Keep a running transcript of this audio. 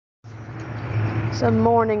Some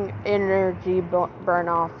morning energy burn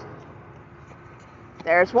off.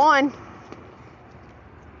 There's one.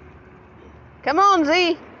 Come on,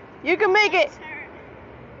 Z. You can make it.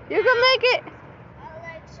 You can make it.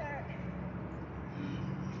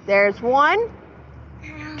 There's one.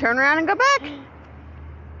 Turn around and go back.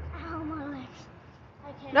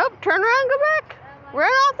 Nope, turn around and go back. Run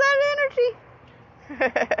off that energy.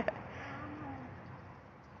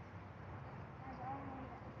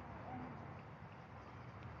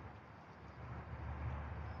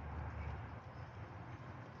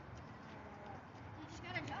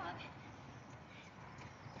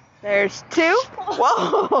 There's two.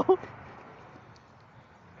 Whoa.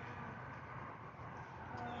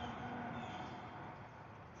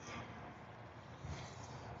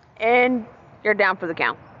 And you're down for the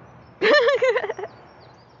count.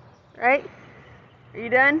 Right? Are you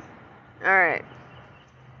done? All right.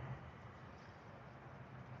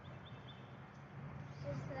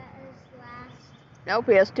 Nope,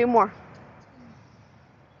 he has two more.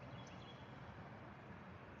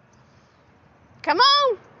 Come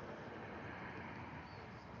on.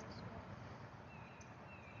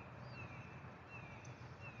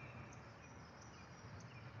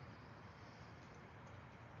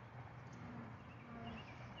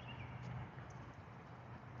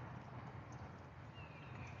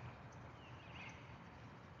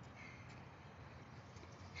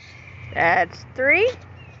 That's three.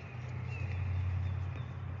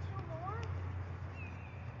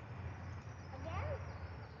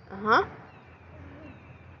 Uh-huh.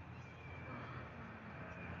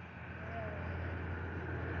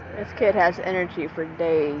 This kid has energy for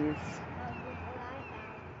days.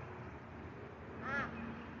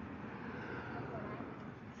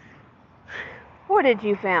 What did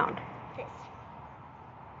you found? This.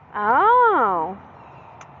 Oh.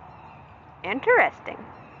 Interesting.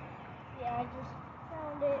 Yeah, I just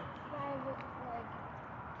found it by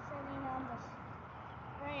sitting on the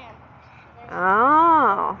strand.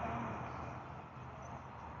 Oh.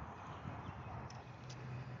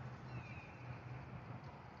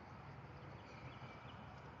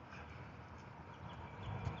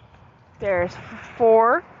 There's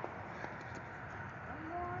four. One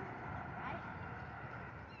more, right?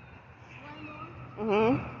 One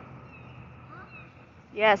more? Mm-hmm. Huh?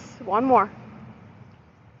 Yes, one more.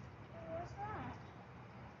 What's that?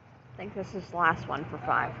 I think this is the last one for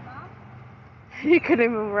 5. You couldn't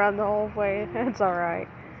even run the whole way. That's all right.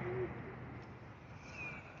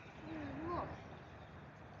 Look.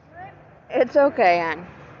 It's okay, Ann.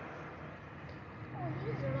 Oh,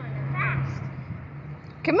 these are running fast.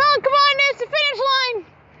 Come on, it's the finish line.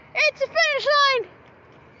 It's the finish line.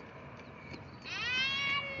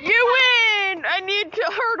 You win, and you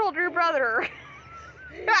hurdled your brother.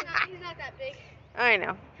 He's not that big. I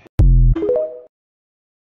know.